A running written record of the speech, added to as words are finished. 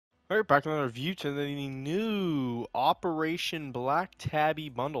Alright, back with another review to the new Operation Black Tabby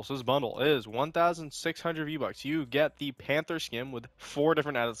bundle. So this bundle is 1,600 V-Bucks. You get the Panther skin with 4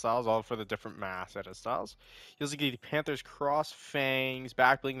 different edit styles, all for the different mass edit styles. You also get the Panther's Cross-Fangs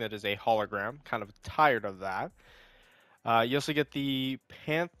back bling that is a hologram. Kind of tired of that. You also get the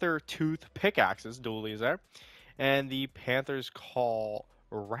Panthertooth pickaxes, dualies there. And the Panther's Call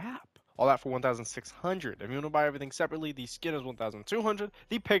wrap. All that for 1,600. If you want to buy everything separately, the skin is 1,200,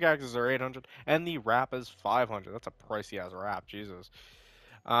 the pickaxes are 800, and the wrap is 500. That's a pricey ass wrap, Jesus.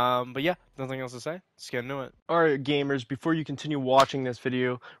 But yeah, nothing else to say. Let's get into it. Alright gamers, before you continue watching this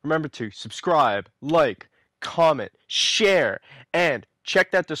video, remember to subscribe, like, comment, share, and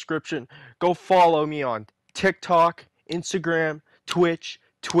check that description. Go follow me on TikTok, Instagram, Twitch,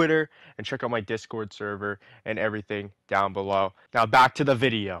 Twitter, and check out my Discord server and everything down below. Now back to the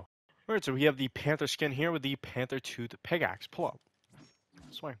video. Alright, so we have the Panther skin here with the Panthertooth pickaxe. Pull up.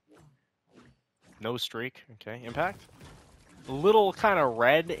 Swing. No streak. Okay, impact. A little kind of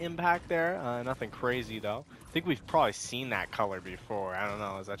red impact there. Nothing crazy though. I think we've probably seen that color before. I don't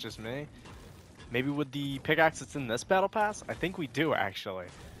know. Is that just me? Maybe with the pickaxe that's in this battle pass? I think we do actually.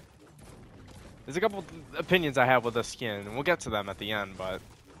 There's a couple opinions I have with this skin, and we'll get to them at the end, but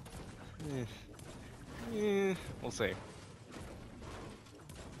we'll see.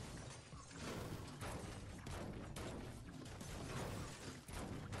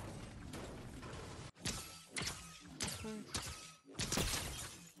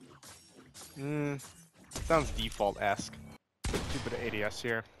 Sounds default-esque. Stupid ADS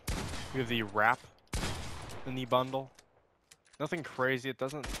here. We have the wrap in the bundle. Nothing crazy. It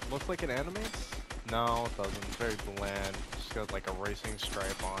doesn't look like it animates. No, it doesn't. It's very bland. Just got like a racing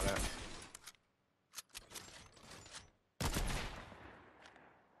stripe on it.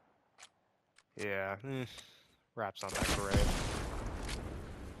 Yeah. Wraps aren't that great.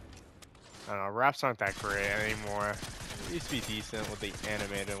 I don't know. Wraps aren't that great anymore. It used to be decent with the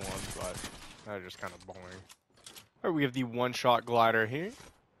animated ones, but they're just kind of boring. Alright, we have the one-shot glider here.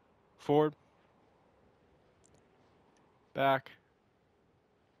 Forward. Back.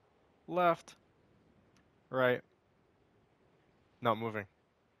 Left. Right. Not moving.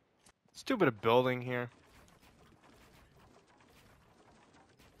 Let's do a bit of building here.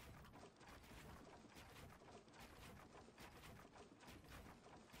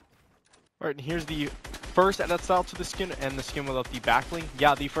 Alright, and here's the first edit style to the skin and the skin without the backbling.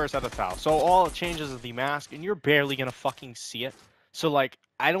 Yeah, the first edit style. So all it changes is the mask, and you're barely gonna fucking see it. So like,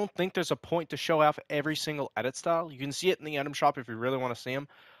 I don't think there's a point to show off every single edit style. You can see it in the item shop if you really want to see them,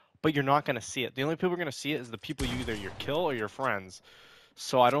 but you're not gonna see it. The only people who are gonna see it is the people you either your kill or your friends.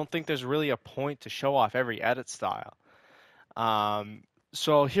 So I don't think there's really a point to show off every edit style.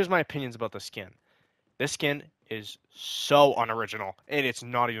 So here's my opinions about the skin. This skin is so unoriginal, and it's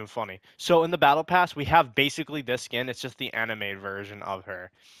not even funny. So in the battle pass, we have basically this skin. It's just the animated version of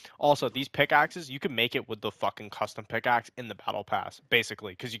her. Also, these pickaxes, you can make it with the fucking custom pickaxe in the battle pass,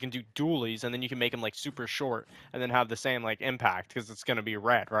 basically, because you can do dualies, and then you can make them like super short, and then have the same like impact, because it's gonna be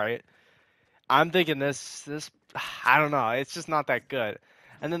red, right? I'm thinking this, I don't know. It's just not that good.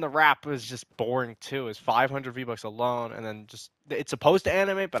 And then the wrap was just boring too. It's 500 V-Bucks alone, and then just it's supposed to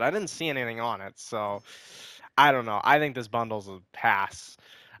animate, but I didn't see anything on it, so I don't know. I think this bundle's a pass.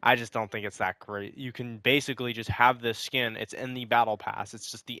 I just don't think it's that great. You can basically just have this skin. It's in the battle pass. It's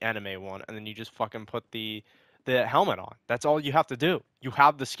just the anime one, and then you just fucking put the helmet on. That's all you have to do. You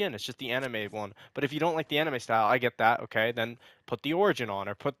have the skin. It's just the anime one. But if you don't like the anime style, I get that. Okay, then put the origin on,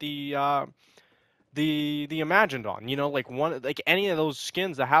 or put the imagined on, you know, like any of those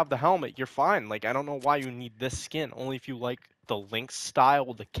skins that have the helmet, you're fine. Like, I don't know why you need this skin, only if you like the Lynx style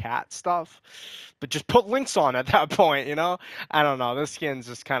with the cat stuff, but just put Lynx on at that point, you know. I don't know, this skin's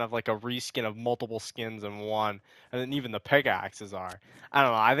just kind of like a reskin of multiple skins in one, and then even the pickaxes are, I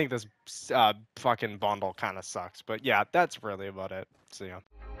don't know, I think this fucking bundle kind of sucks. But yeah, that's really about it. See ya.